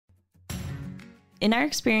In our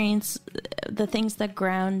experience, the things that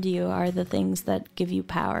ground you are the things that give you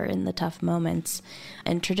power in the tough moments.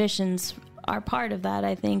 And traditions are part of that,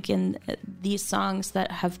 I think. And these songs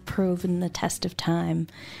that have proven the test of time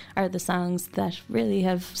are the songs that really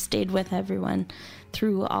have stayed with everyone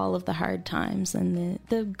through all of the hard times and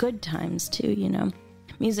the good times too, you know.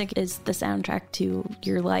 Music is the soundtrack to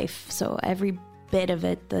your life. So every bit of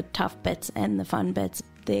it, the tough bits and the fun bits,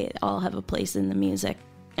 they all have a place in the music.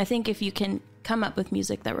 I think if you can come up with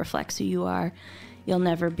music that reflects who you are, you'll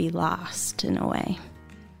never be lost in a way.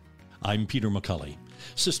 I'm Peter McCulley.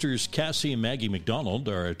 Sisters Cassie and Maggie MacDonald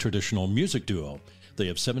are a traditional music duo. They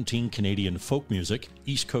have 17 Canadian folk music,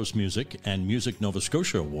 East Coast music, and Music Nova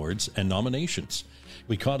Scotia awards and nominations.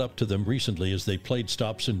 We caught up to them recently as they played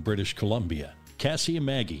stops in British Columbia. Cassie and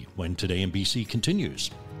Maggie, when Today in BC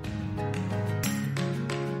continues.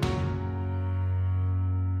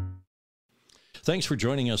 Thanks for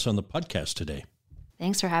joining us on the podcast today.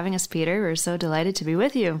 Thanks for having us, Peter. We're so delighted to be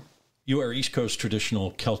with you. You are East Coast traditional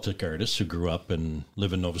Celtic artists who grew up and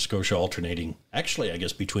live in Nova Scotia, alternating, actually, I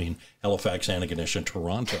guess, between Halifax, Antigonish, and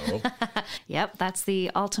Toronto. Yep, that's the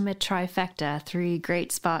ultimate trifecta. 3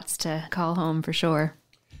 great spots to call home for sure.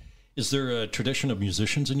 Is there a tradition of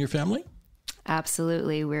musicians in your family?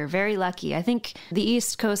 Absolutely. We're very lucky. I think the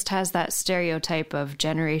East Coast has that stereotype of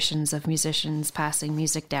generations of musicians passing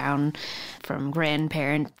music down from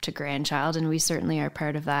grandparent to grandchild, and we certainly are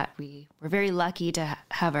part of that. We're very lucky to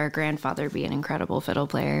have our grandfather be an incredible fiddle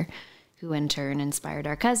player who in turn inspired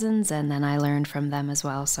our cousins, and then I learned from them as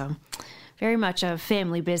well. So very much a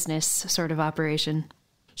family business sort of operation.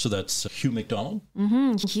 So that's Hugh MacDonald?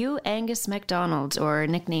 Mm-hmm. Hugh Angus MacDonald, or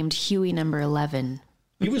nicknamed Hughie number 11.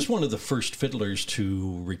 He was one of the first fiddlers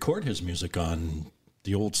to record his music on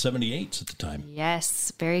the old 78s at the time.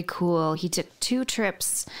 Yes, very cool. He took 2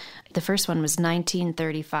 trips. The first one was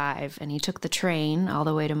 1935, and he took the train all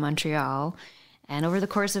the way to Montreal. And over the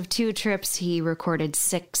course of 2 trips, he recorded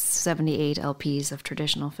 6 78 LPs of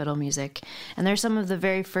traditional fiddle music. And they're some of the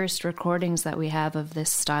very first recordings that we have of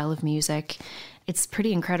this style of music. It's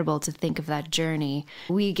pretty incredible to think of that journey.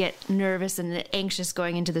 We get nervous and anxious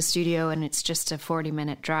going into the studio, and it's just a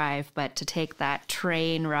 40-minute drive. But to take that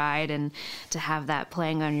train ride and to have that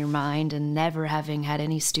playing on your mind and never having had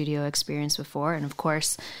any studio experience before, and of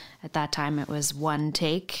course, at that time it was 1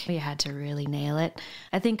 take. You had to really nail it.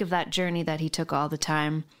 I think of that journey that he took all the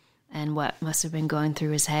time and what must have been going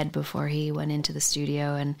through his head before he went into the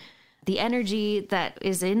studio, and the energy that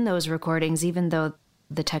is in those recordings, even though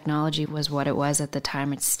the technology was what it was at the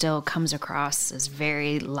time, it still comes across as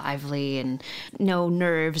very lively and no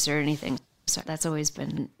nerves or anything. So that's always been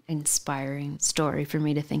an inspiring story for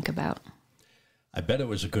me to think about. I bet it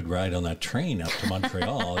was a good ride on that train up to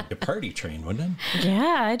Montreal, a party train, wouldn't it?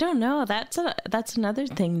 Yeah, I don't know. That's another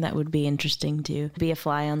thing that would be interesting to be a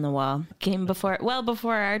fly on the wall. Came before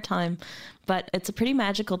our time, but it's a pretty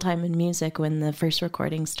magical time in music when the first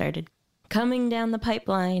recording started coming down the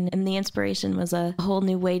pipeline, and the inspiration was a whole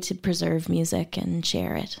new way to preserve music and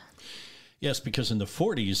share it. Yes, because in the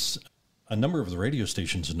 40s, a number of the radio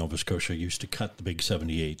stations in Nova Scotia used to cut the big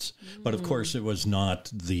 78s. But of course, it was not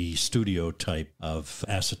the studio type of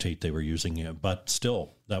acetate they were using. But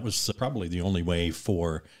still, that was probably the only way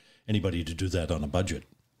for anybody to do that on a budget.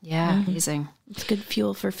 Yeah, amazing. It's good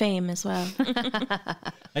fuel for fame as well.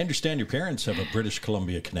 I understand your parents have a British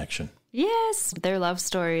Columbia connection. Yes, their love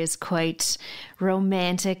story is quite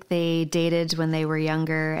romantic. They dated when they were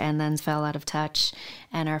younger and then fell out of touch.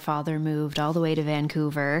 And our father moved all the way to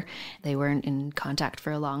Vancouver. They weren't in contact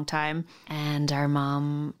for a long time. And our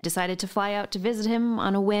mom decided to fly out to visit him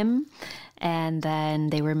on a whim. And then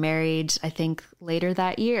they were married, I think, later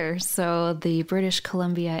that year. So the British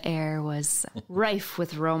Columbia air was rife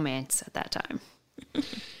with romance at that time.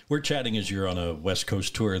 We're chatting as you're on a West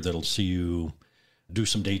Coast tour that'll see you do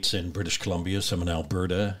some dates in British Columbia, some in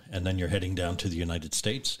Alberta, and then you're heading down to the United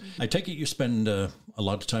States. I take it you spend a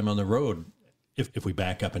lot of time on the road. If we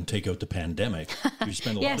back up and take out the pandemic, you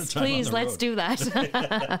spend a lot of time on the road. Yes, please, let's do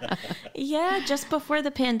that. Yeah, just before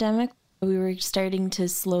the pandemic, we were starting to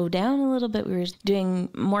slow down a little bit. We were doing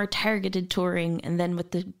more targeted touring. And then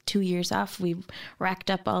with the 2 years off, we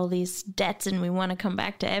racked up all these debts and we want to come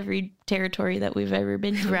back to every territory that we've ever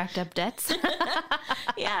been to. Racked up debts?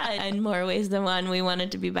 Yeah, in more ways than one. We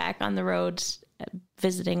wanted to be back on the road,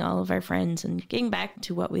 visiting all of our friends and getting back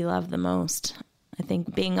to what we love the most. I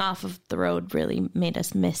think being off of the road really made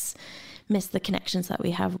us miss the connections that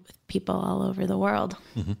we have with people all over the world.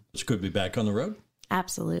 Mm-hmm. It's good to be back on the road.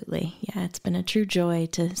 Absolutely. Yeah, it's been a true joy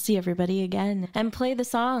to see everybody again and play the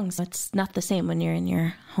songs. It's not the same when you're in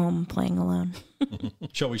your home playing alone.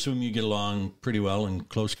 Shall we assume you get along pretty well in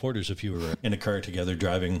close quarters if you were in a car together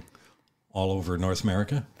driving all over North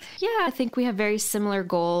America? Yeah, I think we have very similar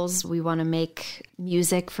goals. We want to make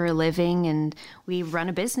music for a living, and we run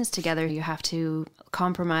a business together. You have to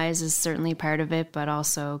compromise is certainly part of it, but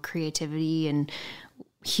also creativity and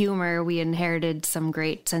humor. We inherited some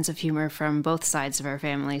great sense of humor from both sides of our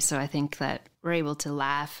family. So I think that we're able to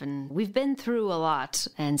laugh, and we've been through a lot.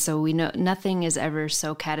 And so we know nothing is ever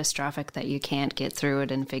so catastrophic that you can't get through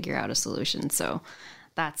it and figure out a solution. So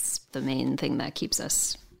that's the main thing that keeps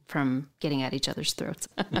us from getting at each other's throats.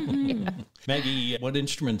 Yeah. Maggie, what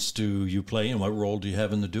instruments do you play and what role do you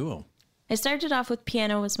have in the duo? I started off with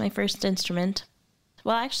piano as my first instrument.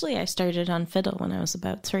 Well, actually, I started on fiddle when I was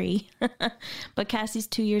about 3. But Cassie's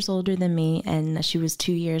 2 years older than me, and she was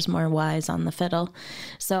 2 years more wise on the fiddle.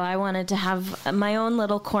 So I wanted to have my own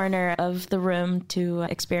little corner of the room to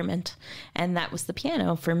experiment. And that was the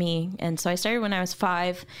piano for me. And so I started when I was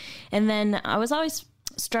 5. And then I was always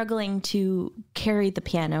struggling to carry the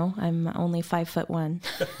piano. I'm only 5'1",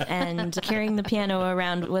 and carrying the piano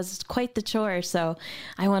around was quite the chore. So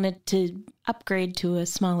I wanted to upgrade to a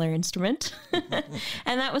smaller instrument,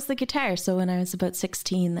 and that was the guitar. So when I was about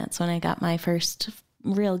 16, that's when I got my first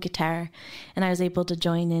real guitar, and I was able to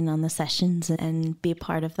join in on the sessions and be a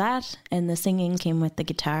part of that. And the singing came with the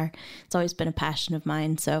guitar. It's always been a passion of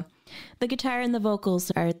mine. So the guitar and the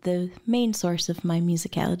vocals are the main source of my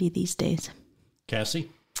musicality these days.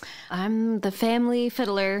 Cassie? I'm the family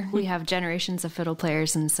fiddler. We have generations of fiddle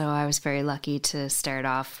players, and so I was very lucky to start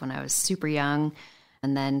off when I was super young,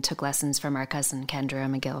 and then took lessons from our cousin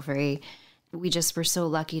Kendra McGilvery. We just were so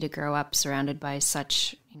lucky to grow up surrounded by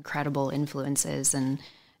such incredible influences and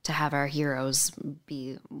to have our heroes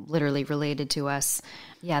be literally related to us.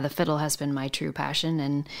 Yeah, the fiddle has been my true passion,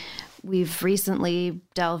 and we've recently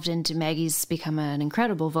delved into Maggie's become an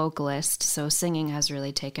incredible vocalist, so singing has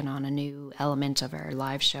really taken on a new element of our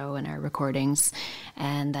live show and our recordings.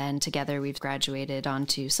 And then together we've graduated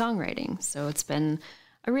onto songwriting. So it's been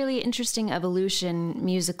a really interesting evolution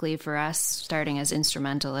musically for us, starting as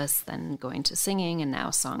instrumentalists, then going to singing, and now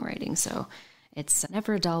songwriting. So it's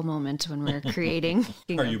never a dull moment when we're creating.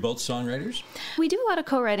 Are you both songwriters? We do a lot of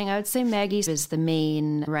co-writing. I would say Maggie is the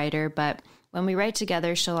main writer, but when we write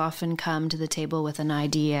together, she'll often come to the table with an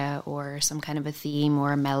idea or some kind of a theme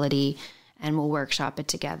or a melody, and we'll workshop it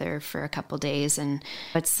together for a couple days. And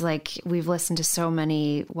it's like we've listened to so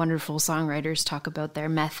many wonderful songwriters talk about their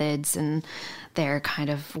methods and their kind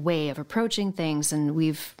of way of approaching things, and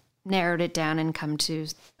we've narrowed it down and come to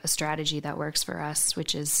a strategy that works for us,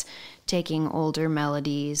 which is taking older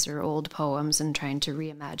melodies or old poems and trying to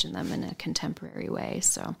reimagine them in a contemporary way.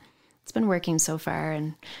 So it's been working so far,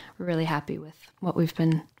 and we're really happy with what we've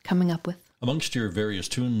been coming up with. Amongst your various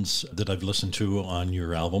tunes that I've listened to on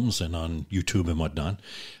your albums and on YouTube and whatnot,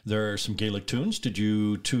 there are some Gaelic tunes. Did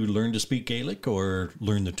you two learn to speak Gaelic or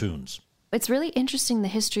learn the tunes? It's really interesting, the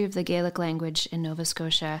history of the Gaelic language in Nova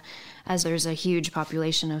Scotia, as there's a huge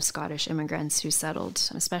population of Scottish immigrants who settled,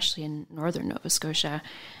 especially in northern Nova Scotia.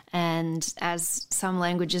 And as some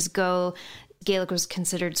languages go, Gaelic was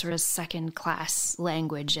considered sort of second-class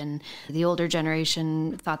language, and the older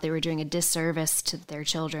generation thought they were doing a disservice to their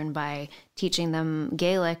children by teaching them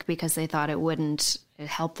Gaelic because they thought it wouldn't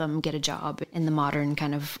help them get a job in the modern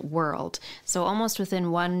kind of world. So almost within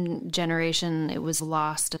one generation, it was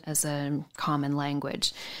lost as a common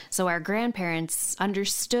language. So our grandparents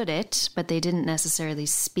understood it, but they didn't necessarily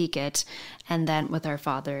speak it. And then with our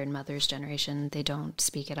father and mother's generation, they don't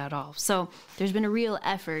speak it at all. So there's been a real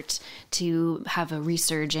effort to have a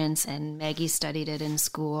resurgence, and Maggie studied it in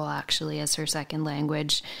school actually as her second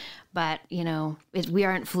language. But, you know, we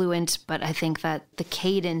aren't fluent, but I think that the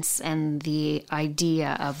cadence and the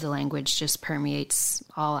idea of the language just permeates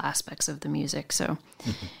all aspects of the music. So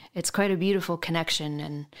it's quite a beautiful connection.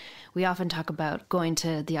 And we often talk about going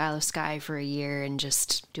to the Isle of Skye for a year and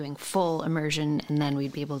just doing full immersion, and then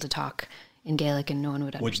we'd be able to talk in Gaelic and no one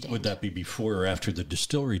would understand. Would that be before or after the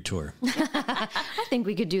distillery tour? I think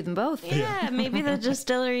we could do them both. Yeah, maybe the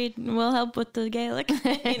distillery will help with the Gaelic.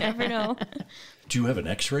 You never know. Do you have an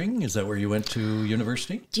X-ring? Is that where you went to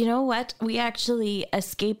university? Do you know what? We actually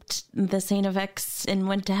escaped the St. FX and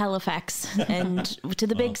went to Halifax and to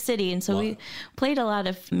the big city. And so we played a lot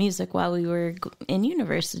of music while we were in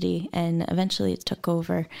university, and eventually it took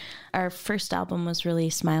over. Our first album was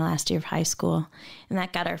released my last year of high school, and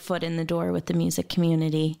that got our foot in the door with the music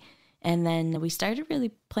community. And then we started really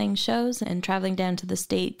playing shows and traveling down to the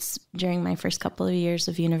States during my first couple of years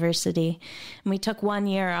of university. And we took 1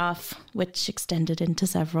 year off, which extended into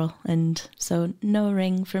several. And so no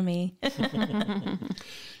ring for me.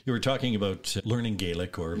 You were talking about learning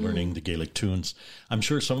Gaelic or learning the Gaelic tunes. I'm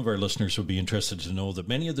sure some of our listeners would be interested to know that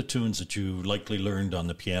many of the tunes that you likely learned on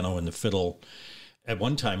the piano and the fiddle at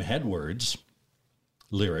one time had words,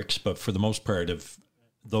 lyrics, but for the most part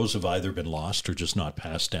those have either been lost or just not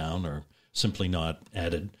passed down or simply not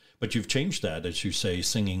added. But you've changed that, as you say,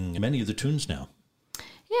 singing many of the tunes now.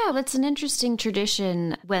 Yeah, that's an interesting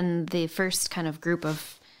tradition. When the first kind of group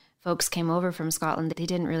of folks came over from Scotland, they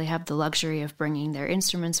didn't really have the luxury of bringing their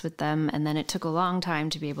instruments with them. And then it took a long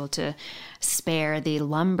time to be able to spare the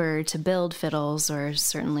lumber to build fiddles, or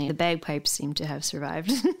certainly the bagpipes seem to have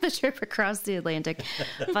survived the trip across the Atlantic.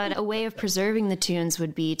 But a way of preserving the tunes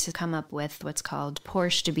would be to come up with what's called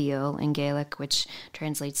Porch de Beal in Gaelic, which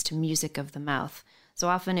translates to music of the mouth. So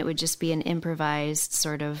often it would just be an improvised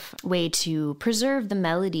sort of way to preserve the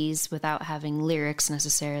melodies without having lyrics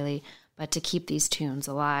necessarily, but to keep these tunes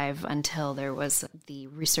alive until there was the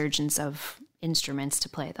resurgence of instruments to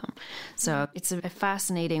play them. So it's a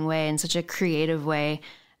fascinating way and such a creative way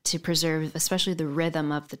to preserve, especially the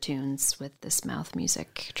rhythm of the tunes with this mouth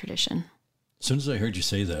music tradition. As soon as I heard you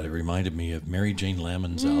say that, it reminded me of Mary Jane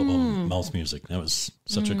Lamon's album, Mouth Music. That was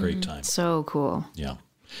such a great time. So cool. Yeah.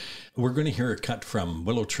 We're going to hear a cut from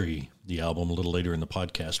Willow Tree, the album, a little later in the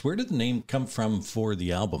podcast. Where did the name come from for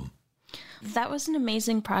the album? That was an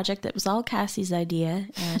amazing project. That was all Cassie's idea.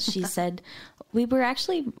 She said, we were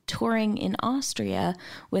actually touring in Austria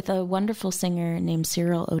with a wonderful singer named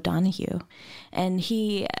Cyril O'Donoghue. And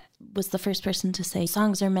he was the first person to say,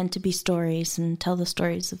 songs are meant to be stories and tell the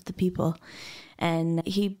stories of the people. And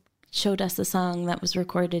he showed us a song that was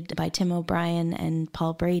recorded by Tim O'Brien and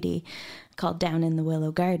Paul Brady called Down in the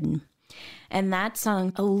Willow Garden. And that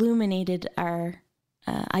song illuminated our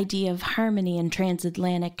idea of harmony and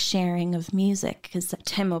transatlantic sharing of music, because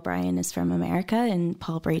Tim O'Brien is from America and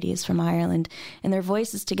Paul Brady is from Ireland, and their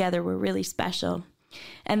voices together were really special.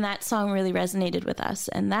 And that song really resonated with us,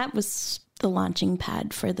 and that was the launching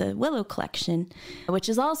pad for the Willow Collection, which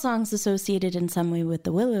is all songs associated in some way with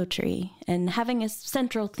the willow tree. And having a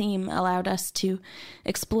central theme allowed us to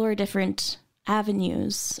explore different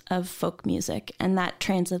avenues of folk music and that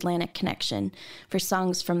transatlantic connection for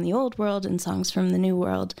songs from the old world and songs from the new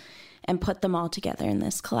world, and put them all together in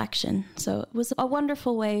this collection. So it was a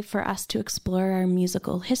wonderful way for us to explore our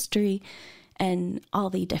musical history and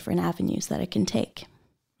all the different avenues that it can take.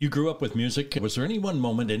 You grew up with music. Was there any one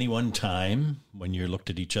moment, any one time when you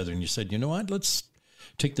looked at each other and you said, you know what, let's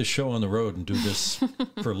take this show on the road and do this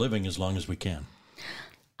for a living as long as we can?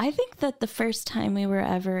 I think that the first time we were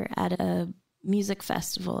ever at a music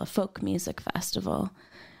festival, a folk music festival,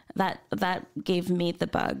 that gave me the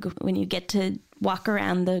bug. When you get to walk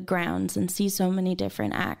around the grounds and see so many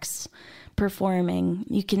different acts performing,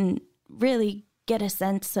 you can really get a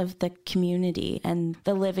sense of the community and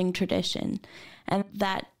the living tradition, and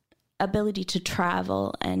that ability to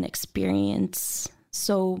travel and experience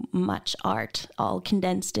so much art all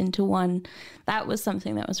condensed into one. That was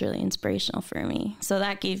something that was really inspirational for me. So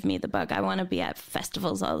that gave me the bug. I want to be at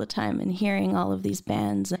festivals all the time and hearing all of these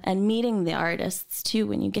bands and meeting the artists too,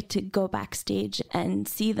 when you get to go backstage and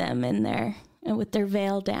see them in there with their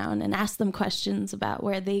veil down and ask them questions about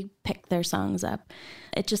where they pick their songs up.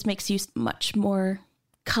 It just makes you much more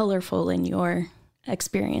colorful in your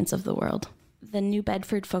experience of the world. The New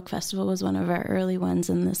Bedford Folk Festival was one of our early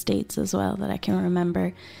ones in the States as well, that I can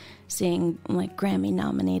remember seeing like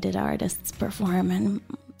Grammy-nominated artists perform, and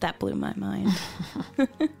that blew my mind.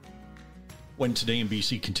 When Today in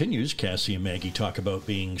BC continues, Cassie and Maggie talk about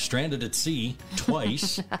being stranded at sea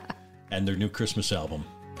twice and their new Christmas album.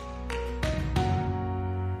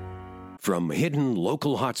 From hidden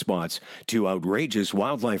local hotspots to outrageous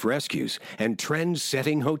wildlife rescues and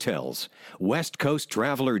trend-setting hotels,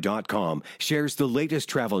 WestCoastTraveler.com shares the latest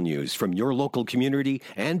travel news from your local community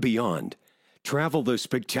and beyond. Travel the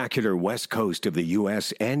spectacular west coast of the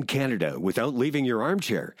U.S. and Canada without leaving your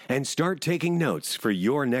armchair, and start taking notes for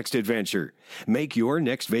your next adventure. Make your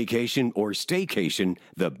next vacation or staycation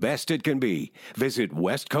the best it can be. Visit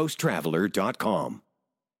WestCoastTraveler.com.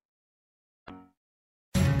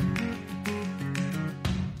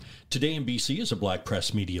 Today in BC is a Black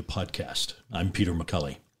Press Media podcast. I'm Peter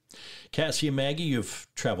McCulley. Cassie and Maggie, you've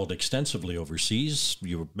traveled extensively overseas.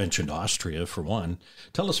 You mentioned Austria, for one.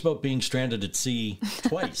 Tell us about being stranded at sea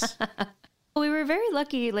twice. We were very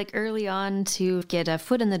lucky, early on, to get a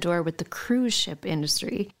foot in the door with the cruise ship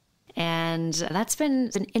industry. And And that's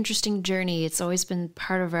been an interesting journey. It's always been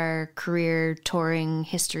part of our career touring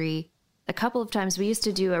history. A couple of times we used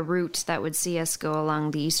to do a route that would see us go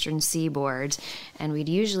along the eastern seaboard, and we'd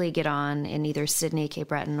usually get on in either Sydney, Cape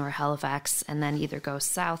Breton, or Halifax, and then either go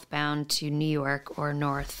southbound to New York or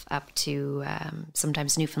north up to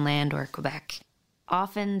sometimes Newfoundland or Quebec.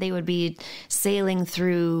 Often they would be sailing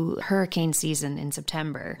through hurricane season in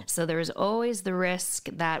September. So there was always the risk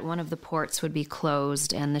that one of the ports would be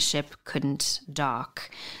closed and the ship couldn't dock.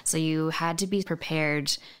 So you had to be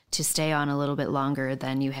prepared to stay on a little bit longer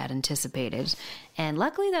than you had anticipated. And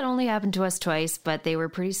luckily that only happened to us twice, but they were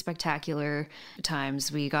pretty spectacular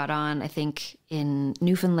times. We got on, I think, in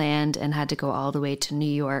Newfoundland and had to go all the way to New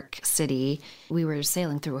York City. We were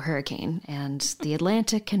sailing through a hurricane, and the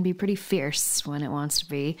Atlantic can be pretty fierce when it wants to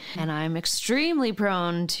be. And I'm extremely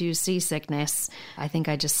prone to seasickness. I think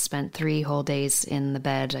I just spent 3 whole days in the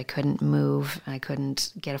bed. I couldn't move. I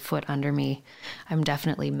couldn't get a foot under me. I'm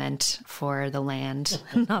definitely meant for the land,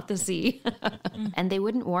 not the sea. And they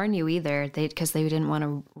wouldn't warn you either, because they didn't want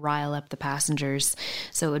to rile up the passengers.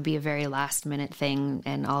 So it would be a very last minute thing.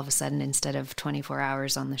 And all of a sudden, instead of 24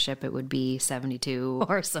 hours on the ship, it would be 72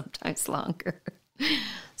 or sometimes longer.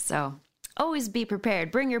 So always be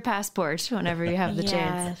prepared. Bring your passport whenever you have the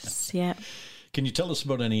chance. Yes, yeah. Can you tell us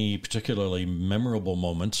about any particularly memorable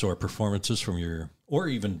moments or performances from or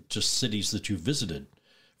even just cities that you've visited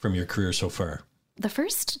from your career so far? The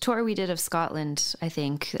first tour we did of Scotland, I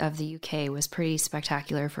think, of the UK was pretty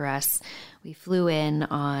spectacular for us. We flew in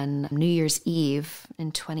on New Year's Eve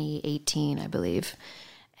in 2018, I believe.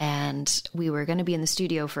 And we were going to be in the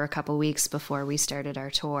studio for a couple weeks before we started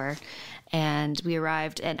our tour. And we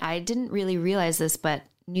arrived, and I didn't really realize this, but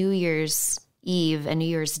New Year's Eve and New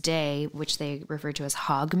Year's Day, which they refer to as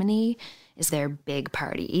Hogmanay, is their big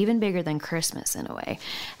party, even bigger than Christmas in a way.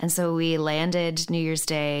 And so we landed New Year's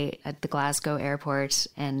Day at the Glasgow airport,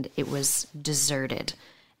 and it was deserted.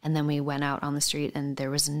 And then we went out on the street and there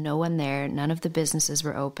was no one there. None of the businesses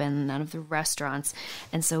were open, none of the restaurants.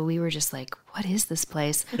 And so we were just like, what is this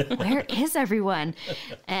place? Where is everyone?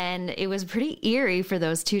 And it was pretty eerie for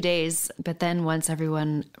those 2 days. But then once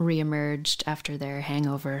everyone reemerged after their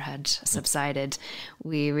hangover had subsided,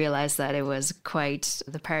 we realized that it was quite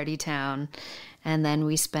the party town. And then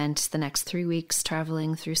we spent the next 3 weeks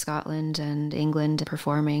traveling through Scotland and England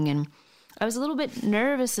performing. And I was a little bit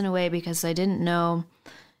nervous in a way because I didn't know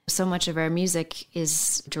so much of our music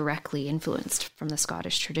is directly influenced from the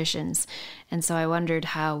Scottish traditions. And so I wondered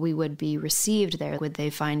how we would be received there. Would they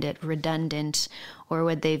find it redundant, or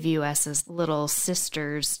would they view us as little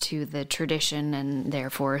sisters to the tradition and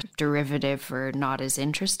therefore derivative or not as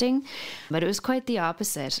interesting? But it was quite the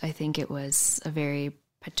opposite. I think it was a very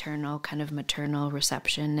paternal, kind of maternal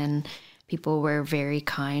reception, and people were very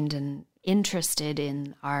kind and interested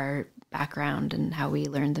in our background and how we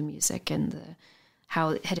learned the music and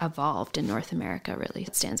how it had evolved in North America. Really,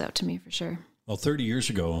 it stands out to me for sure. Well, 30 years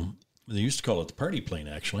ago, they used to call it the party plane,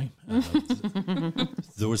 actually.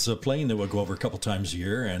 There was a plane that would go over a couple times a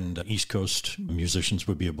year, and East Coast musicians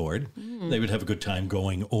would be aboard. They would have a good time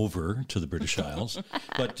going over to the British Isles.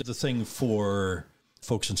 But the thing for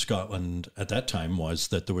folks in Scotland at that time was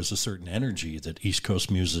that there was a certain energy that East Coast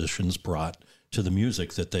musicians brought to the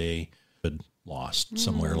music that they had lost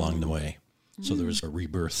somewhere along the way. So there was a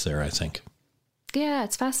rebirth there, I think. Yeah,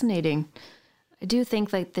 it's fascinating. I do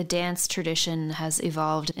think like the dance tradition has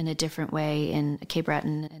evolved in a different way in Cape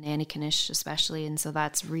Breton and Antigonish especially, and so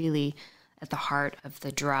that's really at the heart of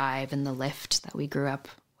the drive and the lift that we grew up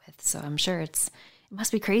with. So I'm sure it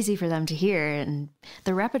must be crazy for them to hear, and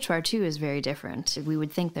the repertoire too is very different. We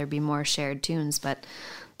would think there'd be more shared tunes, but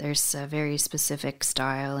there's a very specific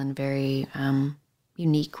style and very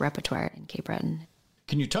unique repertoire in Cape Breton.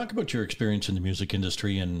 Can you talk about your experience in the music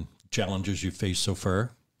industry and challenges you've faced so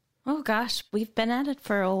far? Oh gosh, we've been at it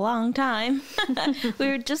for a long time.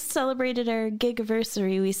 We just celebrated our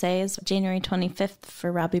gig-iversary, we say, is January 25th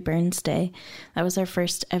for Robbie Burns Day. That was our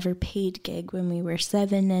first ever paid gig when we were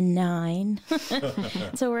 7 and 9.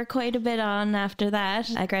 So we're quite a bit on after that.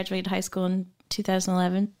 I graduated high school in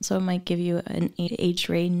 2011, so it might give you an age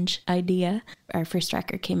range idea. Our first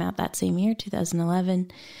record came out that same year,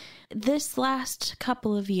 2011. This last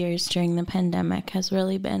couple of years during the pandemic has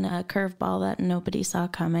really been a curveball that nobody saw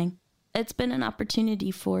coming. It's been an opportunity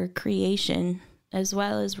for creation as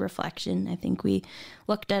well as reflection. I think we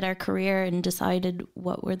looked at our career and decided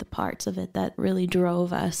what were the parts of it that really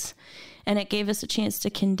drove us. And it gave us a chance to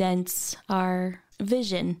condense our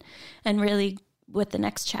vision. And really, with the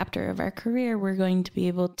next chapter of our career, we're going to be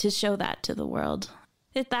able to show that to the world.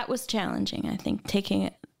 That was challenging, I think, taking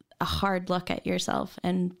a hard look at yourself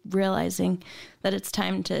and realizing that it's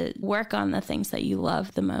time to work on the things that you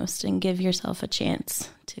love the most and give yourself a chance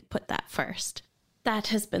to put that first. That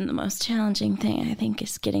has been the most challenging thing, I think,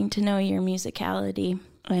 is getting to know your musicality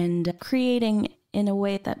and creating in a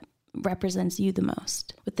way that represents you the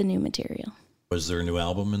most with the new material. Was there a new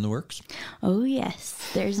album in the works? Oh,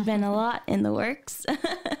 yes. There's been a lot in the works.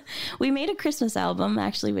 We made a Christmas album,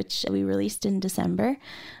 actually, which we released in December,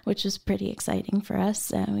 which was pretty exciting for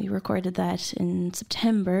us. We recorded that in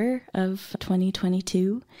September of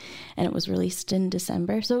 2022, and it was released in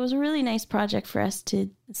December. So it was a really nice project for us to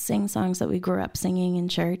sing songs that we grew up singing in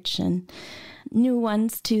church, and new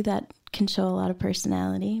ones, too, that can show a lot of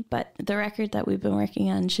personality. But the record that we've been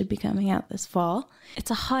working on should be coming out this fall.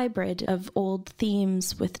 It's a hybrid of old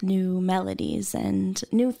themes with new melodies and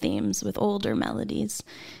new themes with older melodies.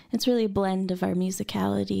 It's really a blend of our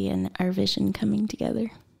musicality and our vision coming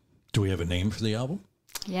together. Do we have a name for the album?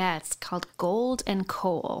 Yeah, it's called Gold and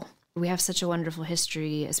Coal. We have such a wonderful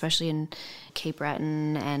history, especially in Cape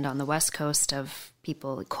Breton and on the West Coast, of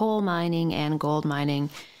people coal mining and gold mining.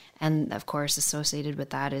 And of course, associated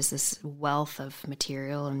with that is this wealth of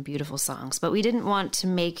material and beautiful songs. But we didn't want to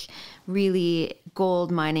make really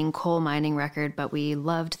gold mining, coal mining record, but we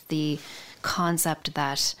loved the concept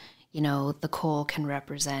that, you know, the coal can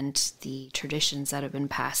represent the traditions that have been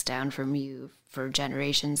passed down from you for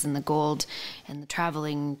generations, and the gold and the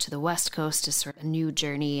traveling to the West Coast is sort of a new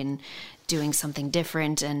journey and doing something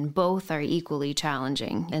different, and both are equally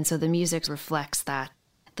challenging. And so the music reflects that.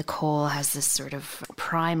 The coal has this sort of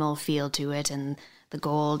primal feel to it, and the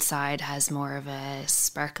gold side has more of a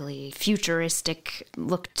sparkly, futuristic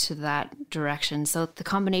look to that direction. So the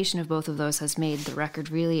combination of both of those has made the record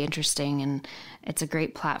really interesting, and it's a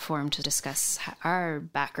great platform to discuss our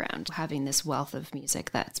background, having this wealth of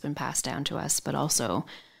music that's been passed down to us, but also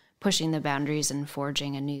pushing the boundaries and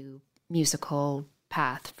forging a new musical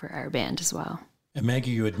path for our band as well. And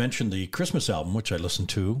Maggie, you had mentioned the Christmas album, which I listened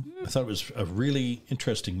to. I thought it was a really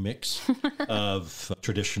interesting mix of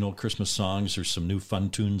traditional Christmas songs. There's some new fun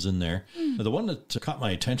tunes in there. The one that caught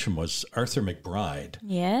my attention was Arthur McBride.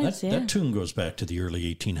 Yes, that tune goes back to the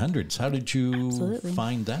early 1800s. How did you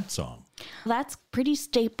find that song? That's pretty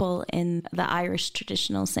staple in the Irish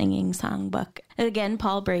traditional singing songbook. Again,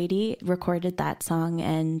 Paul Brady recorded that song,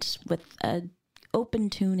 and with a open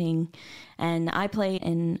tuning, and I play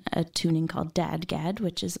in a tuning called Dadgad,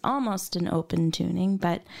 which is almost an open tuning,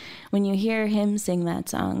 but when you hear him sing that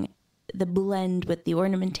song, the blend with the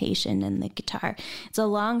ornamentation and the guitar, it's a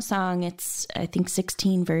long song. It's, I think,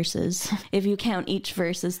 16 verses if you count each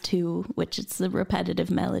verse as 2, which is the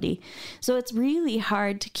repetitive melody. So it's really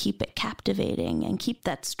hard to keep it captivating and keep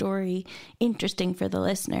that story interesting for the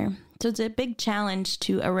listener. So it's a big challenge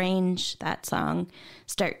to arrange that song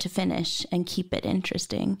start to finish and keep it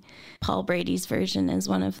interesting. Paul Brady's version is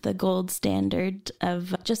one of the gold standard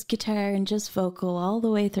of just guitar and just vocal all the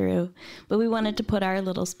way through. But we wanted to put our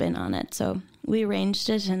little spin on it. So we arranged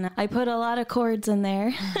it, and I put a lot of chords in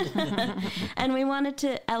there. And we wanted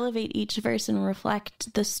to elevate each verse and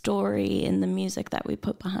reflect the story and the music that we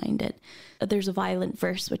put behind it. There's a violent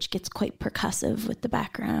verse which gets quite percussive with the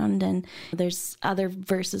background, and there's other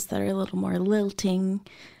verses that are a little more lilting,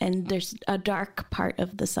 and there's a dark part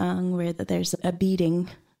of the song where there's a beating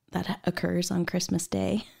that occurs on Christmas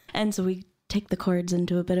Day. And so we take the chords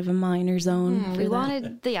into a bit of a minor zone. We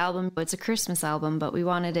wanted the album, it's a Christmas album, but we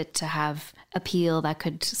wanted it to have appeal that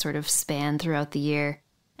could sort of span throughout the year.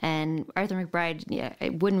 And Arthur McBride,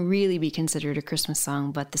 it wouldn't really be considered a Christmas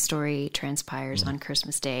song, but the story transpires on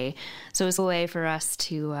Christmas Day. So it was a way for us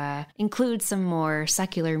to include some more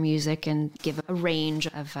secular music and give a range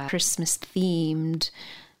of Christmas-themed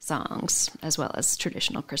songs, as well as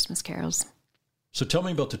traditional Christmas carols. So tell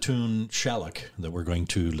me about the tune Shallock that we're going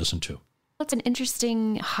to listen to. It's an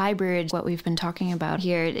interesting hybrid, what we've been talking about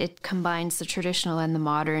here. It combines the traditional and the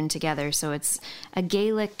modern together. So it's a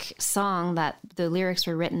Gaelic song that the lyrics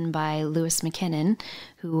were written by Lewis McKinnon,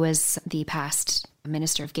 who was the past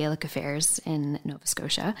Minister of Gaelic Affairs in Nova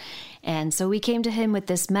Scotia. And so we came to him with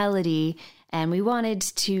this melody, and we wanted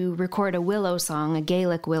to record a willow song, a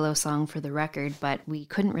Gaelic willow song for the record, but we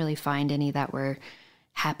couldn't really find any that were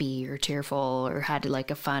happy or cheerful or had like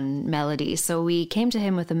a fun melody. So we came to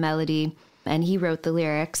him with a melody, and he wrote the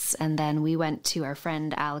lyrics, and then we went to our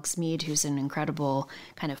friend Alex Mead, who's an incredible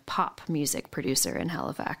kind of pop music producer in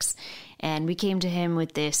Halifax. And we came to him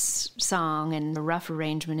with this song and a rough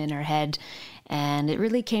arrangement in our head, and it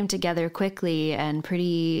really came together quickly and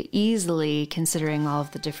pretty easily, considering all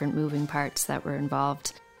of the different moving parts that were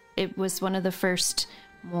involved. It was one of the first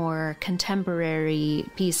more contemporary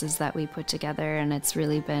pieces that we put together, and it's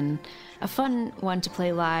really been a fun one to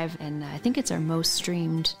play live, and I think it's our most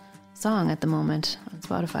streamed song at the moment on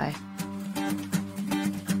Spotify.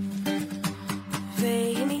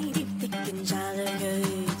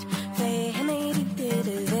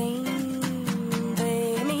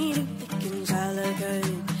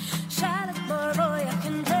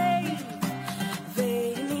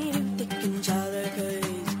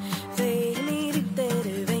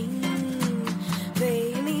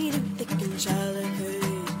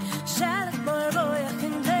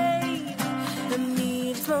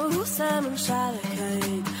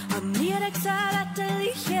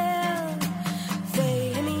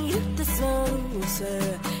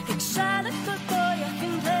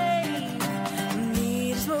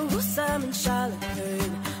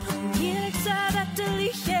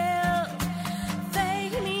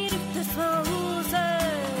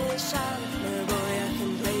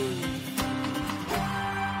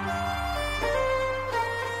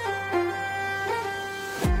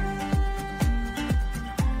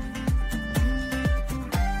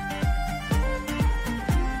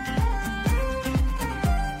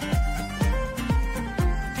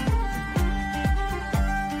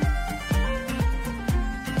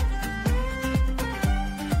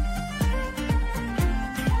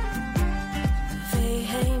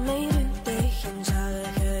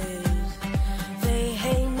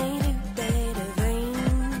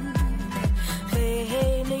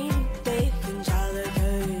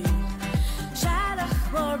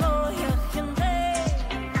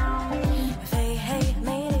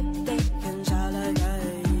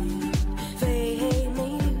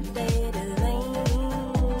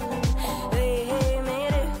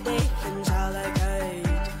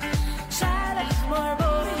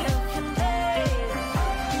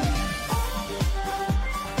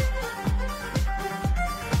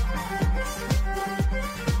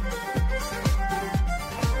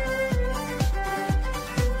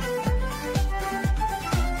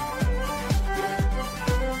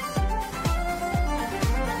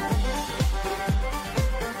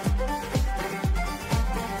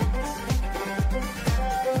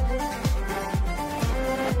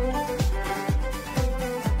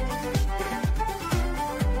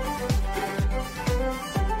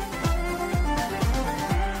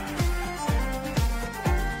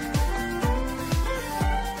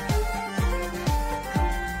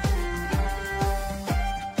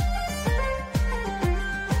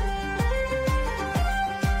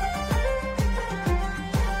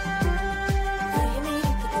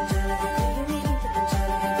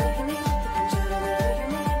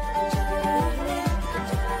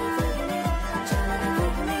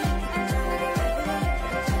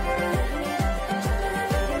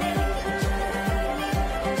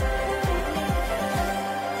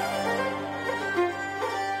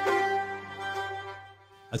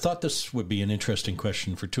 I thought this would be an interesting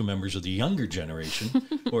question for two members of the younger generation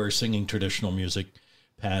who are singing traditional music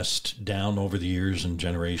passed down over the years and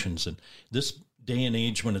generations. And this day and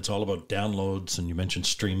age when it's all about downloads, and you mentioned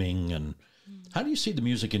streaming, and how do you see the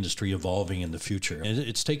music industry evolving in the future? And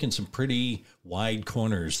it's taken some pretty wide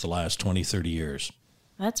corners the last 20, 30 years.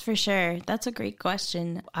 That's for sure. That's a great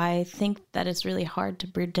question. I think that it's really hard to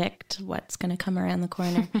predict what's going to come around the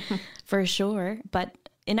corner for sure. But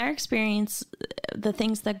in our experience, the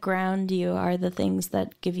things that ground you are the things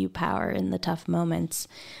that give you power in the tough moments.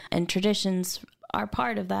 And traditions are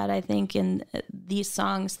part of that, I think. And these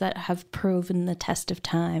songs that have proven the test of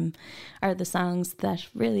time are the songs that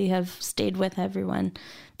really have stayed with everyone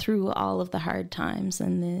through all of the hard times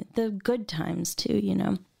and the good times too, you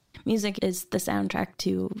know. Music is the soundtrack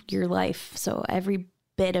to your life. So every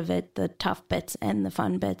bit of it, the tough bits and the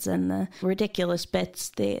fun bits and the ridiculous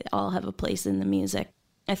bits, they all have a place in the music.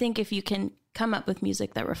 I think if you can come up with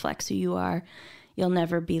music that reflects who you are, you'll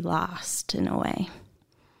never be lost in a way.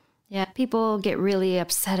 Yeah, people get really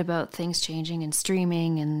upset about things changing and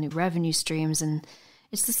streaming and revenue streams, and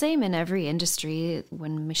it's the same in every industry.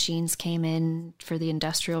 When machines came in for the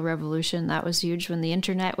Industrial Revolution, that was huge. When the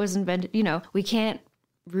internet was invented, you know, we can't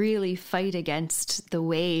really fight against the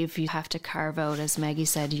wave. You have to carve out, as Maggie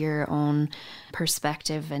said, your own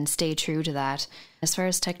perspective and stay true to that. As far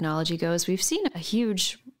as technology goes, we've seen a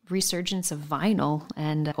huge resurgence of vinyl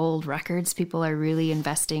and old records. People are really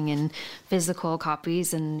investing in physical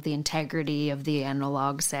copies and the integrity of the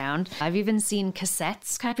analog sound. I've even seen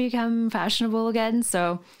cassettes kind of become fashionable again.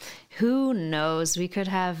 So who knows? We could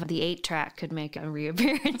have the 8-track could make a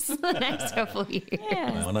reappearance in the next couple of years.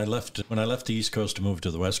 Yeah. When I left the East Coast to move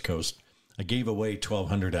to the West Coast, I gave away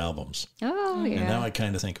 1,200 albums. Oh, yeah. And now I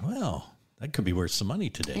kind of think, well, That could be worth some money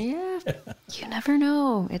today. Yeah, you never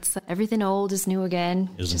know. It's everything old is new again.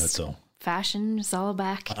 Isn't it so? Fashion is all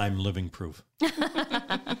back. I'm living proof.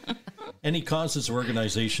 Any causes or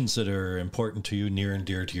organizations that are important to you, near and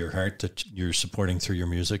dear to your heart, that you're supporting through your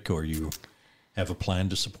music, or you have a plan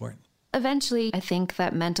to support? Eventually, I think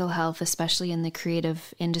that mental health, especially in the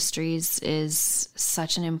creative industries, is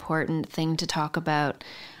such an important thing to talk about.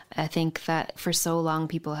 I think that for so long,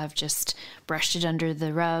 people have just brushed it under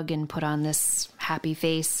the rug and put on this happy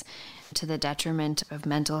face to the detriment of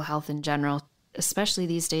mental health in general. Especially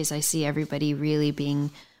these days, I see everybody really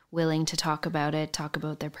being willing to talk about it, talk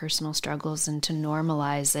about their personal struggles, and to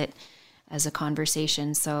normalize it as a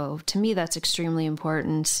conversation. So to me, that's extremely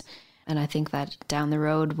important. And I think that down the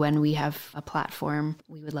road, when we have a platform,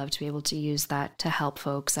 we would love to be able to use that to help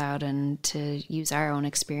folks out and to use our own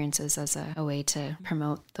experiences as a way to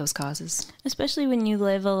promote those causes. Especially when you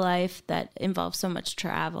live a life that involves so much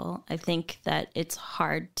travel, I think that it's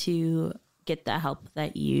hard to get the help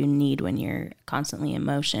that you need when you're constantly in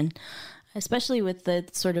motion. Especially with the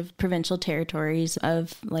sort of provincial territories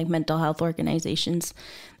of like mental health organizations,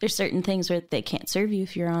 there's certain things where they can't serve you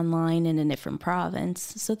if you're online in a different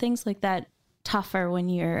province. So things like that, tougher when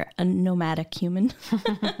you're a nomadic human.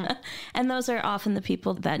 And those are often the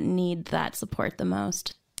people that need that support the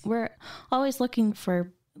most. We're always looking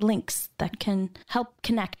for links that can help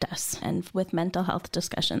connect us. And with mental health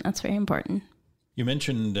discussion, that's very important. You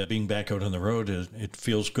mentioned being back out on the road. It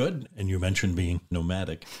feels good. And you mentioned being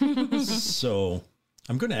nomadic. So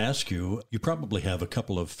I'm going to ask you, you probably have a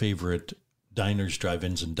couple of favorite diners,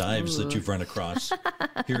 drive-ins, and dives that you've run across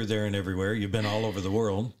here, there, and everywhere. You've been all over the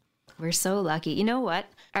world. We're so lucky. You know what?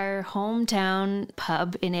 Our hometown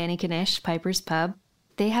pub in Annikanish, Piper's Pub,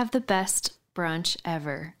 they have the best brunch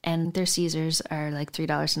ever. And their Caesars are like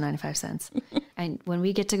 $3.95. And when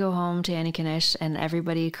we get to go home to Annikanish and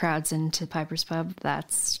everybody crowds into Piper's Pub,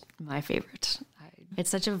 that's my favorite. It's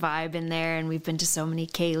such a vibe in there, and we've been to so many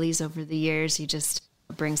Kayleys over the years. He just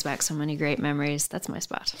brings back so many great memories. That's my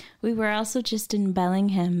spot. We were also just in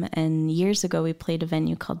Bellingham, and years ago we played a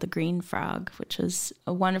venue called the Green Frog, which was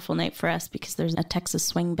a wonderful night for us because there's a Texas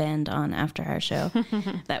swing band on after our show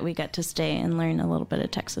that we got to stay and learn a little bit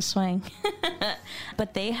of Texas swing.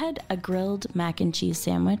 But they had a grilled mac and cheese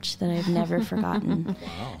sandwich that I've never forgotten.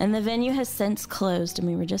 Wow. And the venue has since closed, and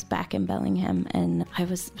we were just back in Bellingham, and I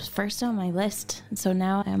was first on my list. So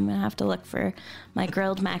now I'm going to have to look for my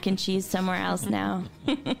grilled mac and cheese somewhere else now.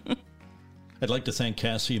 I'd like to thank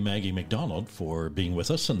Cassie and Maggie MacDonald for being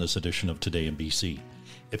with us on this edition of Today in BC.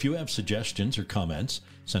 If you have suggestions or comments,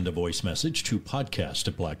 send a voice message to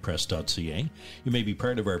podcast@blackpress.ca. You may be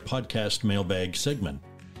part of our podcast mailbag segment.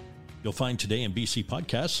 You'll find Today in BC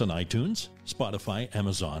podcasts on iTunes, Spotify,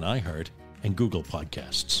 Amazon, iHeart, and Google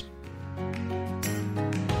Podcasts.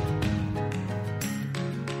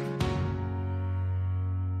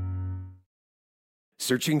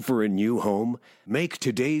 Searching for a new home? Make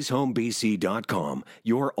today'shomebc.com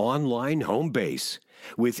your online home base.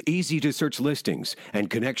 With easy-to-search listings and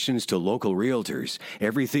connections to local realtors,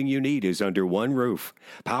 everything you need is under one roof.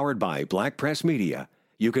 Powered by Black Press Media,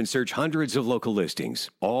 you can search hundreds of local listings,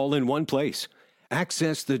 all in one place.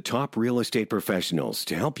 Access the top real estate professionals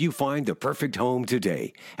to help you find the perfect home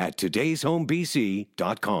today at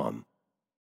today'shomebc.com.